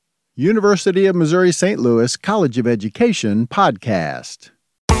University of Missouri St. Louis College of Education podcast.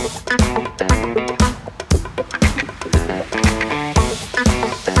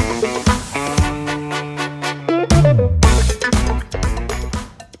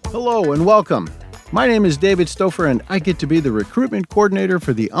 Hello and welcome. My name is David Stouffer and I get to be the recruitment coordinator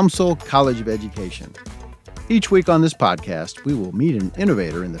for the UMSL College of Education. Each week on this podcast, we will meet an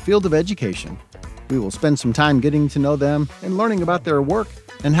innovator in the field of education. We will spend some time getting to know them and learning about their work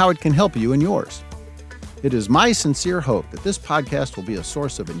and how it can help you and yours. It is my sincere hope that this podcast will be a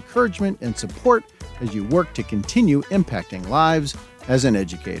source of encouragement and support as you work to continue impacting lives as an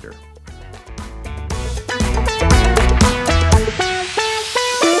educator.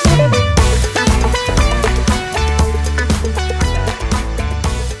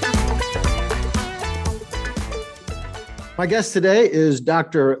 My guest today is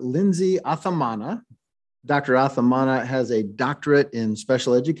Dr. Lindsay Athamanah. Dr. Athamanah has a doctorate in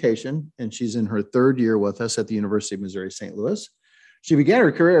special education, and she's in her third year with us at the University of Missouri St. Louis. She began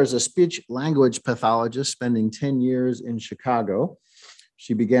her career as a speech-language pathologist, spending 10 years in Chicago.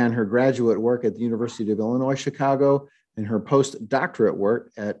 She began her graduate work at the University of Illinois, Chicago, and her postdoctorate work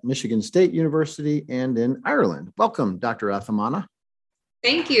at Michigan State University and in Ireland. Welcome, Dr. Athamanah.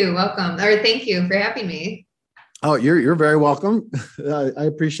 Thank you. Welcome. Or thank you for having me. Oh, you're very welcome. I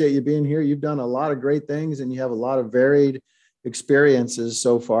appreciate you being here. You've done a lot of great things and you have a lot of varied experiences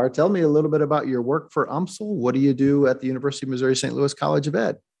so far. Tell me a little bit about your work for UMSL. What do you do at the University of Missouri St. Louis College of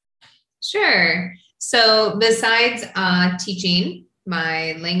Ed? Sure. So besides teaching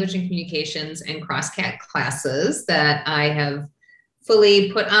my language and communications and cross-cat classes that I have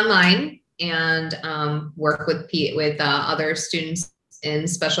fully put online and work with other students in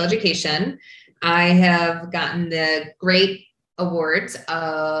special education, I have gotten the great awards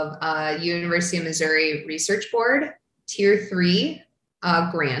of University of Missouri Research Board Tier 3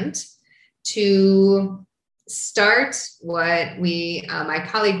 grant to start what my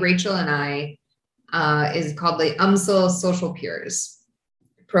colleague Rachel and I is called the UMSL Social Peers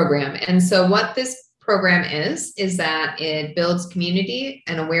program. And so what this program is that it builds community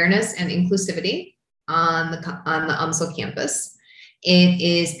and awareness and inclusivity on the UMSL campus. It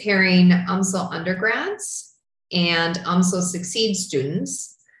is pairing UMSL undergrads and UMSL Succeed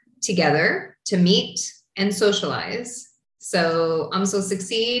students together to meet and socialize. So UMSL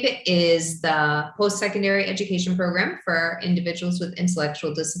Succeed is the post-secondary education program for individuals with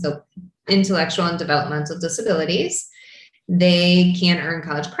intellectual and developmental disabilities. They can earn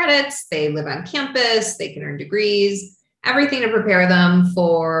college credits, they live on campus, they can earn degrees, everything to prepare them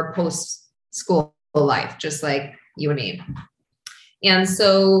for post-school life, just like you and me. And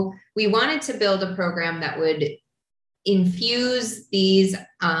so we wanted to build a program that would infuse these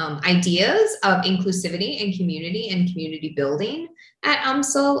ideas of inclusivity and community building at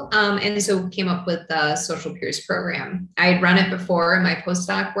UMSL. And so came up with the Social Peers program. I had run it before in my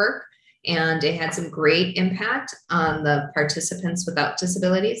postdoc work, and it had some great impact on the participants without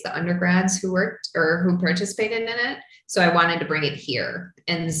disabilities, the undergrads who worked or who participated in it. So I wanted to bring it here.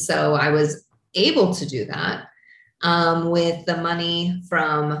 And so I was able to do that with the money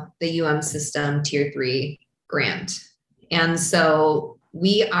from the system Tier 3 grant. And so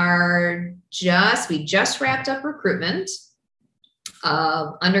we just wrapped up recruitment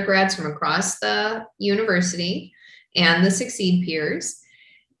of undergrads from across the university and the Succeed peers.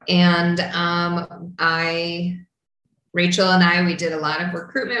 And Rachel and I, we did a lot of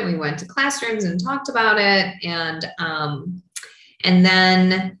recruitment. We went to classrooms and talked about it. And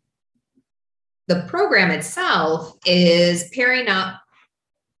then the program itself is pairing up,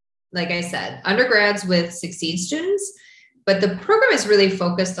 like I said, undergrads with Succeed students, but the program is really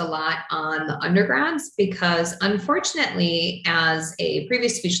focused a lot on the undergrads because unfortunately, as a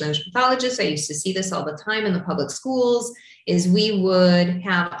previous speech language pathologist, I used to see this all the time in the public schools, is we would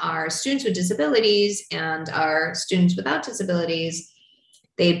have our students with disabilities and our students without disabilities,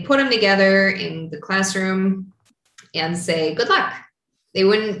 they'd put them together in the classroom and say, good luck. They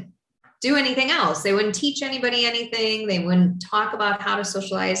wouldn't do anything else. They wouldn't teach anybody anything. They wouldn't talk about how to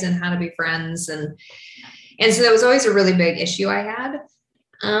socialize and how to be friends. And so that was always a really big issue I had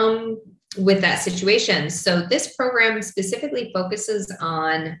with that situation. So this program specifically focuses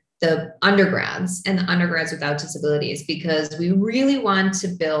on the undergrads and the undergrads without disabilities because we really want to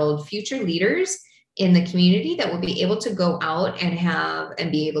build future leaders in the community that will be able to go out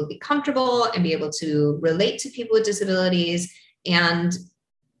and be able to be comfortable and be able to relate to people with disabilities and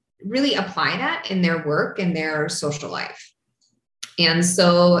really apply that in their work and their social life. And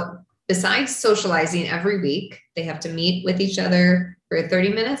so besides socializing every week, they have to meet with each other for 30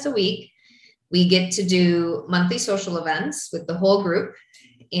 minutes a week. We get to do monthly social events with the whole group.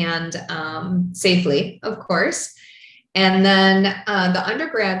 and safely, of course. And then the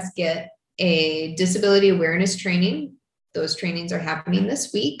undergrads get a disability awareness training. Those trainings are happening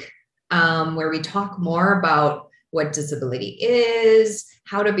this week, where we talk more about what disability is,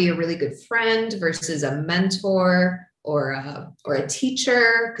 how to be a really good friend versus a mentor or a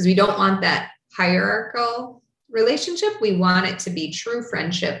teacher, because we don't want that hierarchical relationship. We want it to be true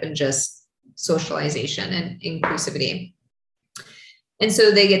friendship and just socialization and inclusivity. And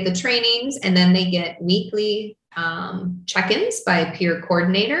so they get the trainings, and then they get weekly check-ins by a peer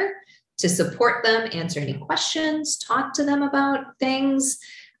coordinator to support them, answer any questions, talk to them about things,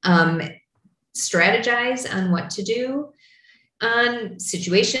 strategize on what to do on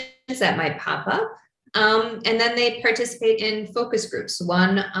situations that might pop up. And then they participate in focus groups,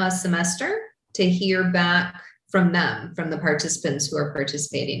 one a semester, to hear back from them, from the participants who are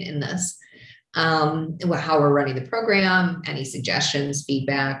participating in this, how we're running the program, any suggestions,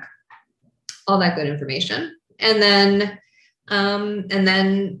 feedback, all that good information. And then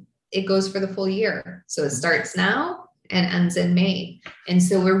it goes for the full year. So it starts now and ends in May. And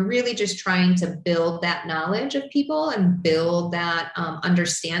so we're really just trying to build that knowledge of people and build that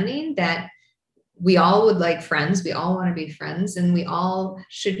understanding that we all would like friends. We all want to be friends, and we all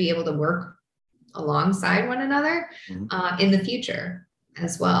should be able to work alongside one another in the future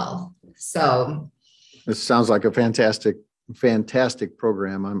as well. So this sounds like a fantastic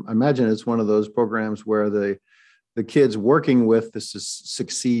program. I imagine it's one of those programs where the kids working with the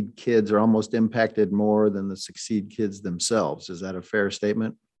Succeed kids are almost impacted more than the Succeed kids themselves. Is that a fair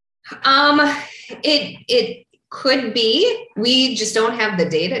statement? It could be. We just don't have the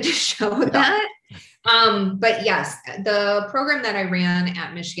data to show that. But yes, the program that I ran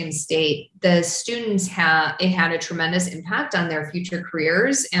at Michigan State, the students had a tremendous impact on their future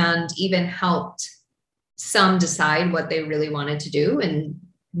careers, and even helped some decide what they really wanted to do and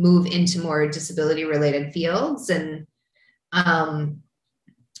move into more disability related fields. And so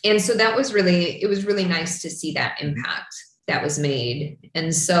it was really nice to see that impact that was made.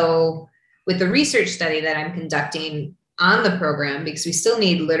 And so with the research study that I'm conducting on the program, because we still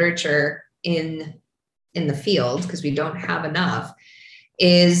need literature in the field because we don't have enough,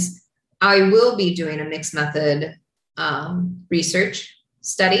 is I will be doing a mixed method research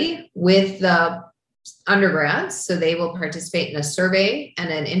study with the undergrads. So they will participate in a survey and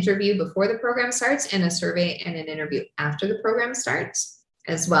an interview before the program starts, and a survey and an interview after the program starts,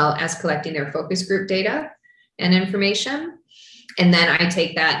 as well as collecting their focus group data and information. And then I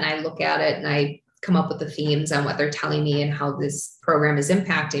take that and I look at it and I come up with the themes on what they're telling me and how this program is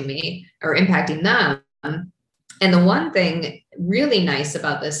impacting me or impacting them. And the one thing really nice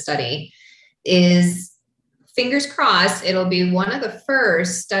about this study is, fingers crossed, it'll be one of the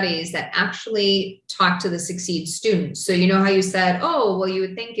first studies that actually talk to the Succeed students. So you know how you said, oh, well, you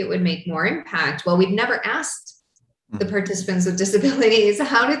would think it would make more impact. Well, we've never asked the participants with disabilities,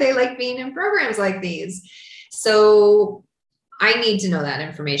 how do they like being in programs like these? So I need to know that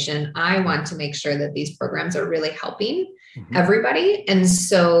information. I want to make sure that these programs are really helping everybody. And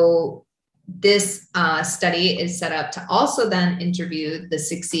so this study is set up to also then interview the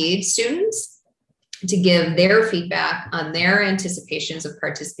Succeed students to give their feedback on their anticipations of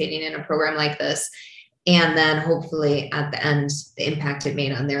participating in a program like this. And then hopefully at the end, the impact it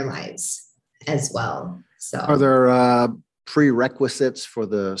made on their lives as well. So are there prerequisites for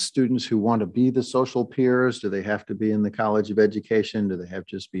the students who want to be the social peers? Do they have to be in the College of Education? Do they have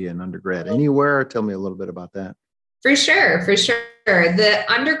to just be an undergrad anywhere? Tell me a little bit about that. For sure. The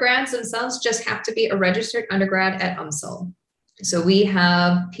undergrads themselves just have to be a registered undergrad at UMSL. So we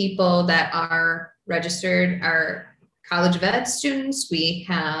have people that are registered, our College of Ed students, we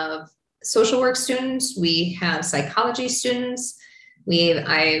have social work students, we have psychology students, we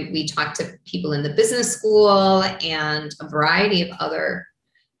talk to people in the business school and a variety of other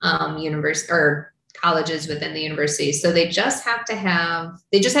university or colleges within the university. So they just have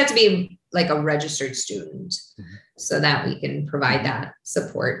to be like a registered student so that we can provide that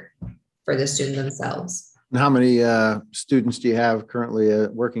support for the student themselves. And how many students do you have currently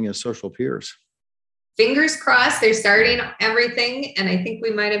working as social peers? Fingers crossed, they're starting everything. And I think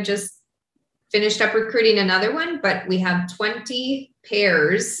we might have just finished up recruiting another one, but we have 20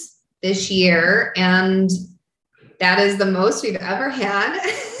 pairs this year. And that is the most we've ever had.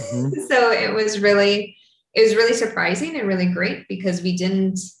 So it was really surprising and really great, because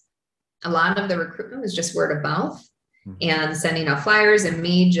a lot of the recruitment was just word of mouth and sending out flyers, and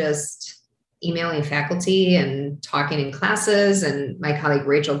me just emailing faculty and talking in classes. And my colleague,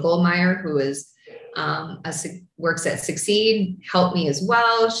 Rachel Goldmeyer, who is works at Succeed, helped me as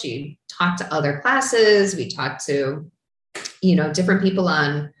well. She talked to other classes. We talked to different people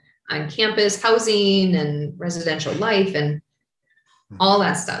on campus, housing and residential life and all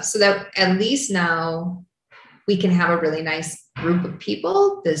that stuff. So that at least now we can have a really nice group of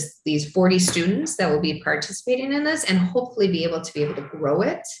people, these 40 students that will be participating in this, and hopefully be able to grow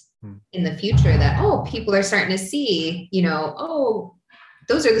it in the future, that, people are starting to see,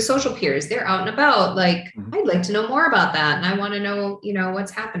 those are the social peers. They're out and about. Like, I'd like to know more about that. And I want to know,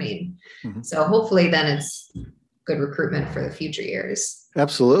 what's happening. So hopefully then it's good recruitment for the future years.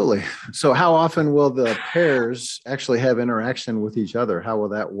 Absolutely. So how often will the pairs actually have interaction with each other? How will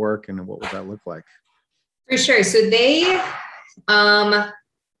that work and what will that look like? For sure. So they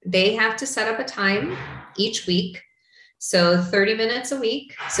have to set up a time each week. So 30 minutes a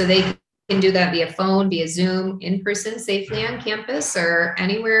week. So they can do that via phone, via Zoom, in person, safely on campus, or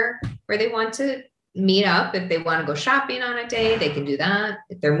anywhere where they want to meet up. If they want to go shopping on a day, they can do that.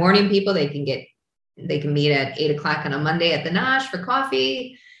 If they're morning people, they can meet at 8:00 on a Monday at the Nosh for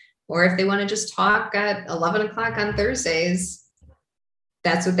coffee. Or if they want to just talk at 11 o'clock on Thursdays,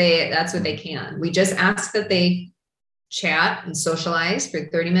 that's what they can. We just ask that they chat and socialize for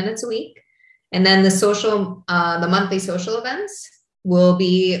 30 minutes a week. And then the monthly social events will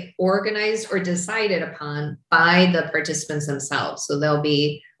be organized or decided upon by the participants themselves. So they'll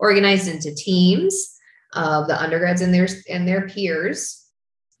be organized into teams of the undergrads and their peers.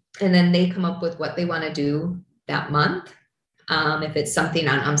 And then they come up with what they want to do that month. If it's something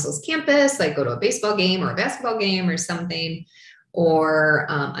on UMSL's campus, like go to a baseball game or a basketball game or something, or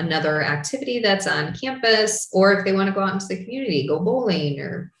another activity that's on campus, or if they want to go out into the community, go bowling,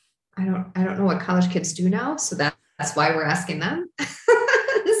 or I don't know what college kids do now. So that's why we're asking them.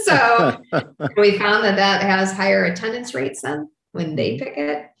 So we found that has higher attendance rates then when they pick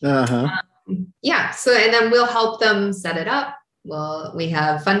it. So, and then we'll help them set it up. Well, we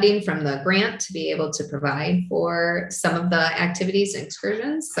have funding from the grant to be able to provide for some of the activities and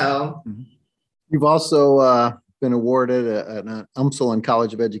excursions. So you've also been awarded an UMSL and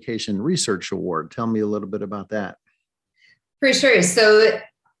College of Education Research Award. Tell me a little bit about that. For sure. So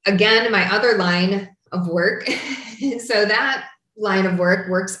again, my other line of work. So that line of work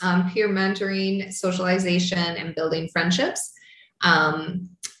works on peer mentoring, socialization, and building friendships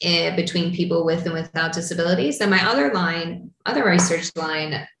between people with and without disabilities. And my other research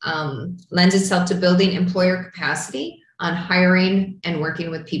line lends itself to building employer capacity on hiring and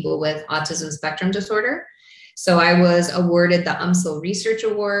working with people with autism spectrum disorder. So I was awarded the UMSL Research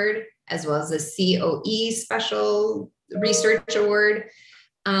Award, as well as the COE Special Research Award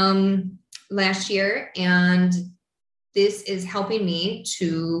last year. And this is helping me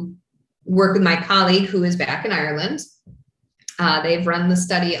to work with my colleague who is back in Ireland. They've run the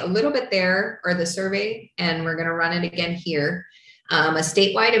study a little bit there, or the survey, and we're going to run it again here. A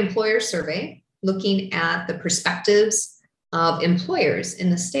statewide employer survey looking at the perspectives of employers in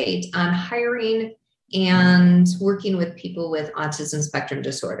the state on hiring and working with people with autism spectrum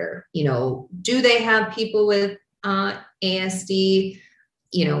disorder. Do they have people with ASD,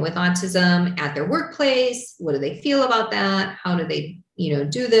 with autism at their workplace? What do they feel about that? How do they,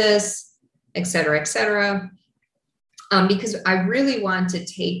 do this, et cetera, et cetera. Because I really want to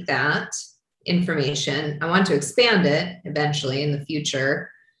take that information, I want to expand it eventually in the future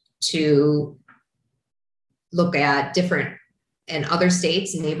to look at different and other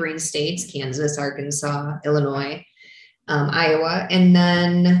states, neighboring states, Kansas, Arkansas, Illinois, Iowa, and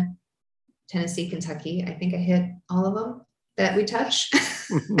then Tennessee, Kentucky. I think I hit all of them that we touch.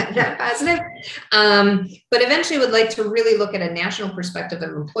 Not positive. But eventually would like to really look at a national perspective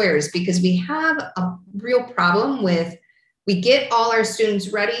of employers, because we have a real problem with, we get all our students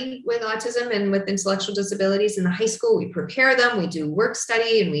ready with autism and with intellectual disabilities in the high school. We prepare them, we do work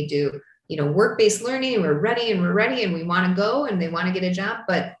study, and we do, work-based learning, and we're ready and we want to go and they want to get a job.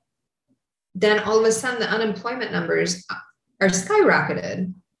 But then all of a sudden the unemployment numbers are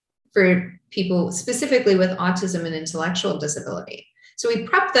skyrocketed for people specifically with autism and intellectual disability. So we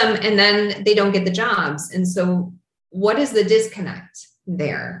prep them and then they don't get the jobs. And so what is the disconnect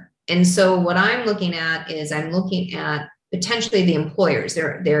there? And so what I'm looking at is I'm looking at potentially the employers.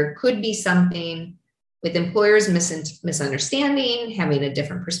 There could be something with employers misunderstanding, having a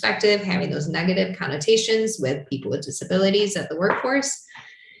different perspective, having those negative connotations with people with disabilities at the workforce.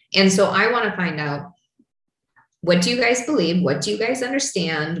 And so I want to find out, what do you guys believe? What do you guys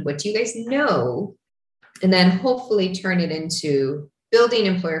understand? What do you guys know? And then hopefully turn it into building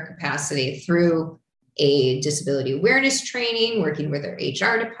employer capacity through a disability awareness training, working with their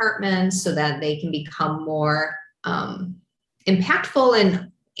HR departments so that they can become more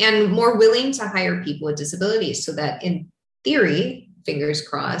impactful and more willing to hire people with disabilities, so that in theory, fingers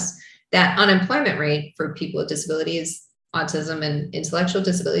crossed, that unemployment rate for people with disabilities autism and intellectual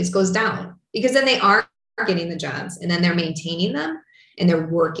disabilities goes down, because then they are getting the jobs and then they're maintaining them and they're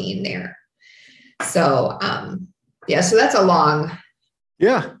working there. So, yeah, so that's a long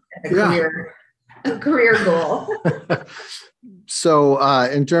career goal. So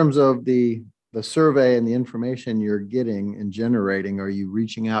in terms of the survey and the information you're getting and generating, are you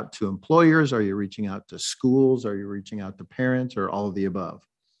reaching out to employers? Are you reaching out to schools? Are you reaching out to parents, or all of the above?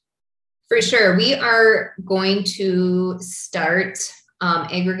 For sure. We are going to start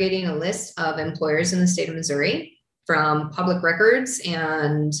aggregating a list of employers in the state of Missouri from public records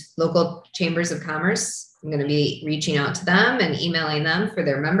and local chambers of commerce. I'm going to be reaching out to them and emailing them for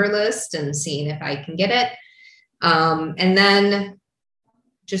their member list and seeing if I can get it. And then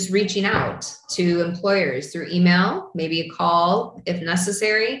just reaching out to employers through email, maybe a call if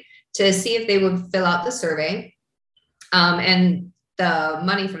necessary, to see if they would fill out the survey. And the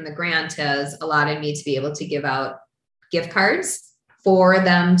money from the grant has allowed me to be able to give out gift cards for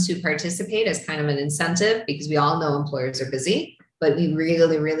them to participate as kind of an incentive, because we all know employers are busy, but we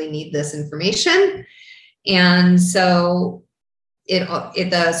really, really need this information. And so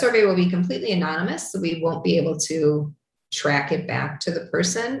the survey will be completely anonymous, so we won't be able to track it back to the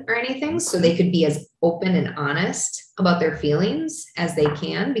person or anything. So they could be as open and honest about their feelings as they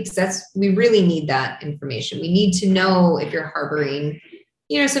can, because we really need that information. We need to know if you're harboring,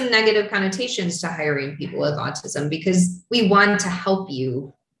 some negative connotations to hiring people with autism, because we want to help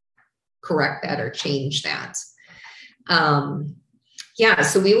you correct that or change that.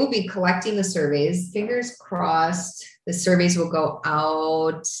 So we will be collecting the surveys. Fingers crossed, the surveys will go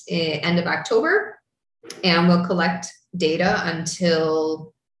out end of October, and we'll collect data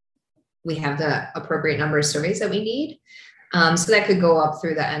until we have the appropriate number of surveys that we need. So that could go up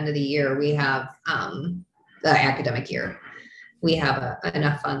through the end of the year. We have the academic year. We have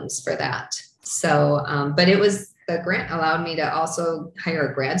enough funds for that. So, but the grant allowed me to also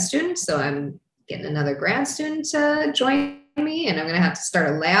hire a grad student. So I'm getting another grad student to join me, and I'm going to have to start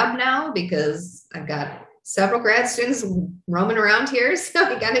a lab now because I've got several grad students roaming around here. So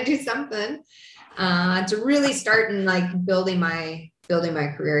I got to do something to really start and building my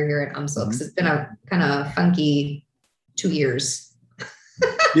career here at UMSL, because it's been a kind of funky 2 years.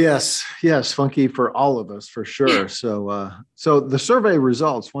 Yes, funky for all of us, for sure. So the survey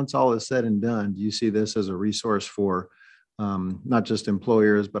results, once all is said and done, do you see this as a resource for not just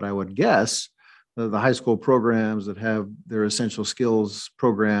employers, but I would guess the high school programs that have their essential skills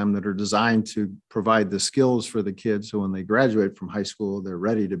program that are designed to provide the skills for the kids, so when they graduate from high school, they're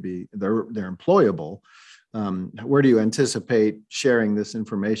ready to be, they're employable. Where do you anticipate sharing this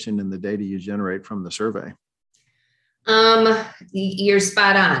information and the data you generate from the survey? You're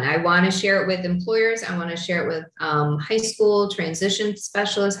spot on. I want to share it with employers. I want to share it with high school transition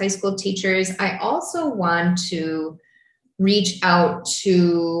specialists, high school teachers. I also want to reach out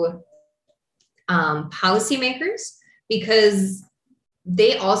to policymakers, because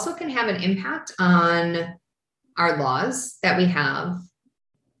they also can have an impact on our laws that we have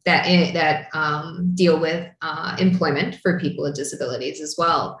that deal with employment for people with disabilities as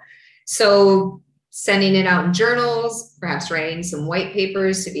well. So sending it out in journals, perhaps writing some white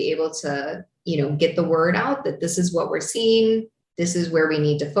papers to be able to, get the word out that this is what we're seeing. This is where we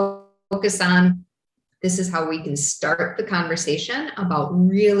need to focus on. This is how we can start the conversation about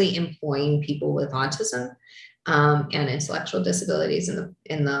really employing people with autism and intellectual disabilities in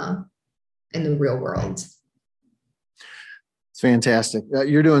the real world. It's fantastic.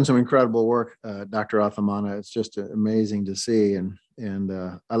 You're doing some incredible work, Dr. Athamanah. It's just amazing to see,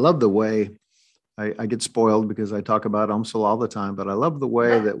 and I love the way I get spoiled because I talk about UMSL all the time, but I love the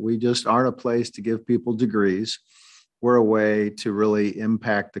way that we just aren't a place to give people degrees. We're a way to really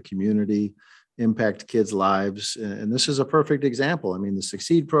impact the community, impact kids' lives. And this is a perfect example. I mean, the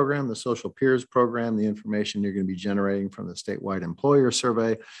Succeed program, the Social Peers program, the information you're going to be generating from the statewide employer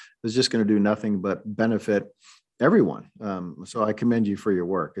survey is just going to do nothing but benefit everyone. So I commend you for your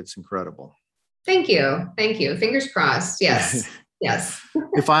work. It's incredible. Thank you. Fingers crossed. Yes. Yes.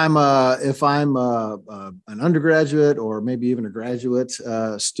 If I'm an undergraduate or maybe even a graduate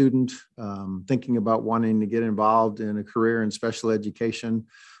student thinking about wanting to get involved in a career in special education,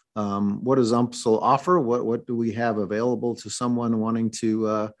 what does UMSL offer? What do we have available to someone wanting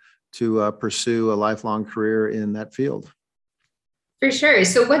to pursue a lifelong career in that field? For sure.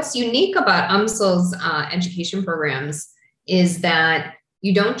 So what's unique about UMSL's education programs is that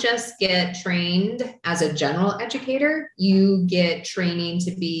you don't just get trained as a general educator, you get training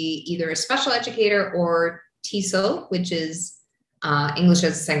to be either a special educator or TESOL, which is English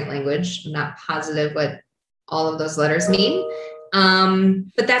as a second language. I'm not positive what all of those letters mean.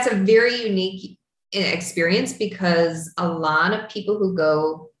 But that's a very unique experience, because a lot of people who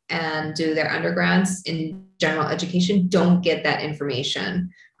go and do their undergrads in general education don't get that information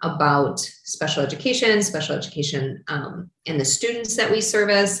about special education, and the students that we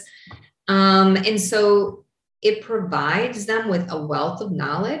service. And so it provides them with a wealth of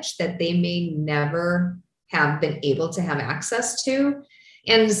knowledge that they may never have been able to have access to.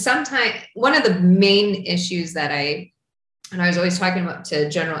 And sometimes one of the main issues that I was always talking about to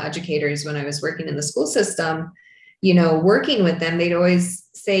general educators when I was working in the school system, working with them, they'd always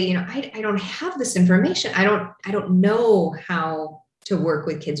say, I don't have this information. I don't know how to work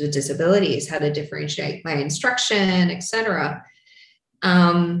with kids with disabilities, how to differentiate my instruction, et cetera.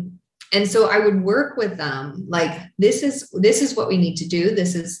 And so I would work with them like, this is what we need to do.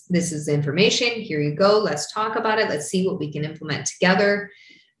 This is information. Here you go. Let's talk about it. Let's see what we can implement together.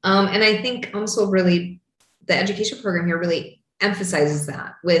 And I think also really the education program here really emphasizes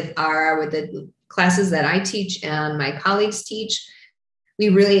that with the classes that I teach and my colleagues teach. We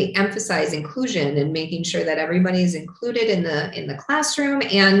really emphasize inclusion and making sure that everybody is included in the classroom,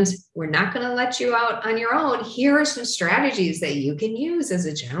 and we're not going to let you out on your own. Here are some strategies that you can use as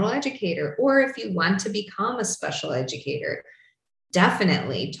a general educator, or if you want to become a special educator,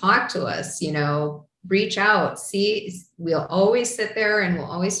 definitely talk to us, reach out, we'll always sit there and we'll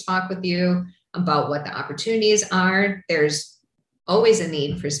always talk with you about what the opportunities are. There's always a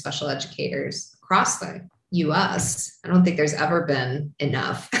need for special educators across the US. I don't think there's ever been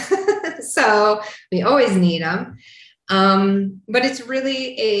enough. So we always need them. But it's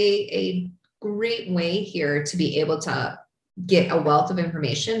really a great way here to be able to get a wealth of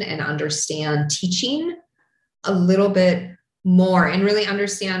information and understand teaching a little bit more and really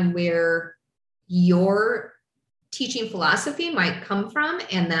understand where your teaching philosophy might come from,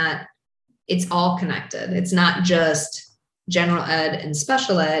 and that it's all connected. It's not just general ed and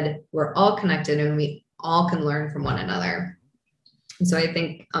special ed. We're all connected and we all can learn from one another. And so I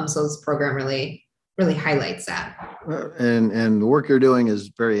think UMSL's program really highlights that. And the work you're doing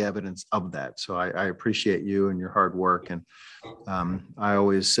is very evidence of that. So I appreciate you and your hard work. And I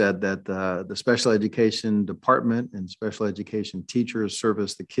always said that the special education department and special education teachers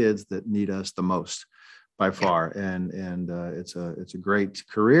service the kids that need us the most by far. And it's a great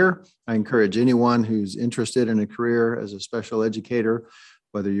career. I encourage anyone who's interested in a career as a special educator,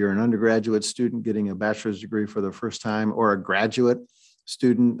 whether you're an undergraduate student getting a bachelor's degree for the first time or a graduate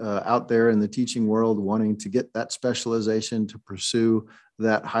student out there in the teaching world wanting to get that specialization, to pursue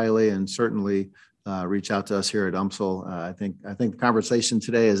that highly, and certainly reach out to us here at UMSL. I think the conversation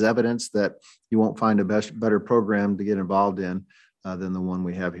today is evidence that you won't find a better program to get involved in than the one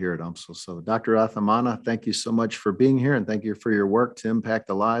we have here at UMSL. So Dr. Athamanah, thank you so much for being here, and thank you for your work to impact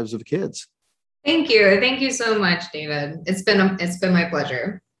the lives of kids. Thank you. Thank you so much, David. It's been my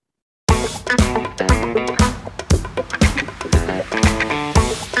pleasure.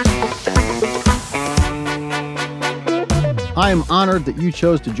 I am honored that you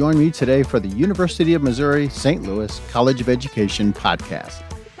chose to join me today for the University of Missouri St. Louis College of Education podcast.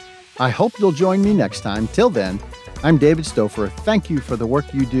 I hope you'll join me next time. Till then, I'm David Stouffer. Thank you for the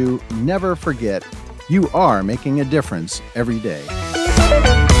work you do. Never forget, you are making a difference every day.